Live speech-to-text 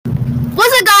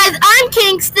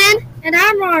And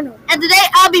I'm Ronald. And today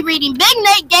I'll be reading Big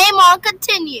Nate Game On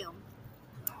Continue.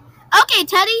 Okay,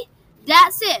 Teddy,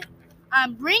 that's it.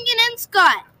 I'm bringing in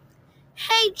Scott.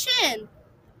 Hey, Chin,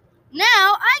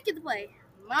 now I get to play.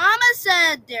 Mama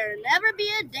said there'd never be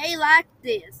a day like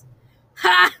this.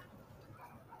 Ha!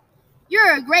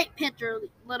 You're a great pitcher,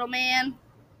 little man.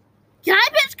 Can I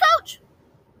pitch, Coach?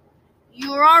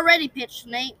 You're already pitched,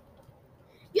 Nate.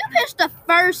 You pitched the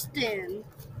first in.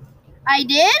 I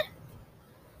did?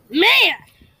 Man,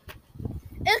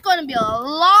 it's going to be a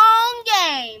long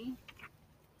game.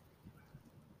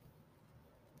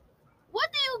 What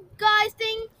do you guys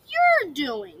think you're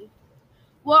doing?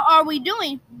 What are we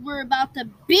doing? We're about to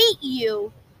beat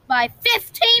you by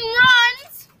 15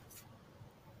 runs.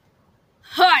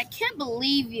 I can't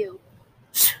believe you.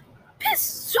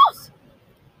 Piss.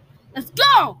 Let's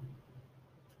go.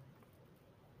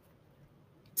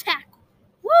 Tackle.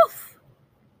 Woof.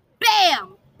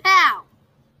 Bam. Pow.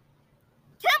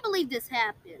 Can't believe this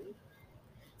happened.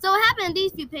 So what happened in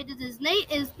these few pages is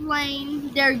Nate is playing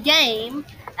their game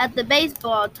at the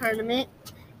baseball tournament,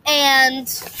 and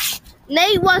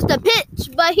Nate wants to pitch,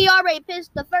 but he already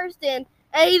pitched the first in,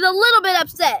 and he's a little bit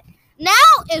upset. Now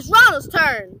it's Ronald's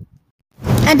turn.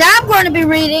 And I'm going to be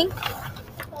reading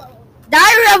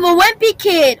Diary of a Wimpy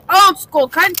Kid, Old School,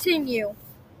 Continue.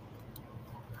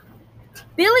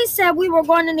 Billy said we were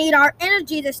going to need our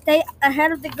energy to stay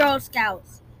ahead of the Girl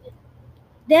Scouts.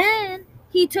 Then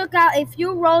he took out a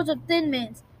few rolls of Thin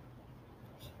Mints,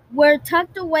 were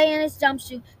tucked away in his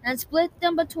jumpsuit, and split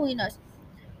them between us.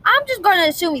 I'm just going to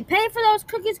assume he paid for those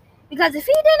cookies, because if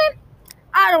he didn't,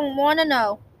 I don't want to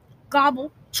know.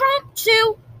 Gobble. Trump,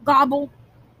 chew, gobble.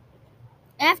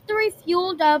 After he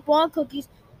fueled up on cookies,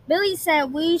 Billy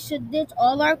said we should ditch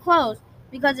all our clothes,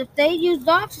 because if they used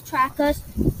dogs to track us,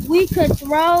 we could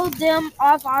throw them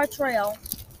off our trail.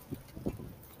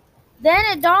 Then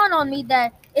it dawned on me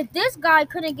that if this guy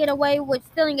couldn't get away with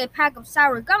stealing a pack of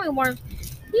sour gummy worms,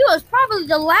 he was probably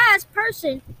the last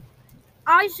person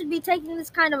I should be taking this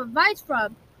kind of advice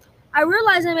from. I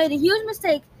realized I made a huge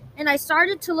mistake, and I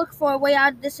started to look for a way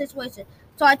out of this situation.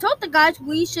 So I told the guys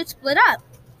we should split up.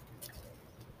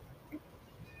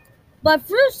 But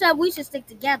Fruit said we should stick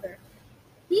together.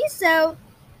 He said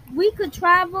we could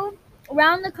travel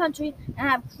around the country and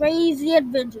have crazy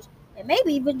adventures, and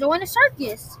maybe even join a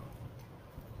circus.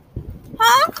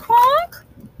 Honk, honk!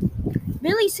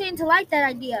 Billy seemed to like that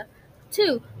idea,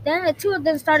 too. Then the two of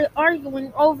them started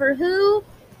arguing over who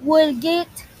would get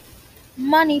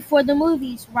money for the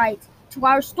movies rights to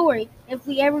our story if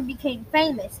we ever became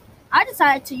famous. I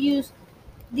decided to use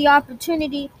the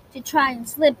opportunity to try and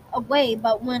slip away,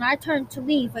 but when I turned to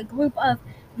leave, a group of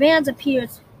vans appeared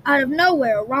out of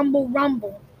nowhere. Rumble,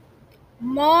 rumble.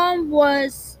 Mom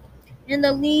was in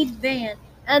the lead van,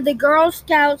 and the Girl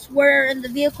Scouts were in the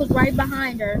vehicles right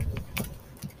behind her.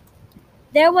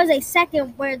 There was a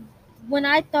second when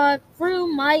I thought Fru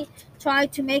might try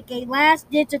to make a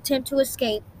last-ditch attempt to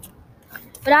escape.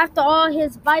 But after all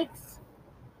his bikes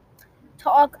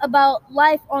talk about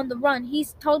life on the run,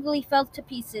 he's totally fell to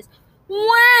pieces.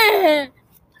 Wah!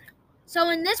 So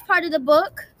in this part of the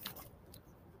book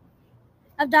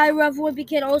of Diary of a Wimpy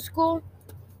Kid, Old School,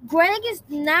 Greg is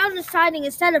now deciding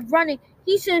instead of running,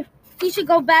 he should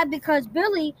go back because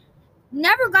Billy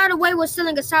never got away with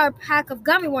stealing a sour pack of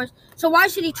gummy worms, so why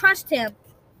should he trust him?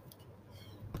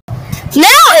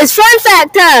 Now it's fun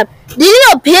fact time. Did you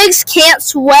know pigs can't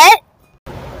sweat?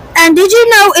 And did you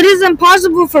know it is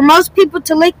impossible for most people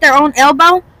to lick their own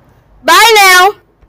elbow? Bye now.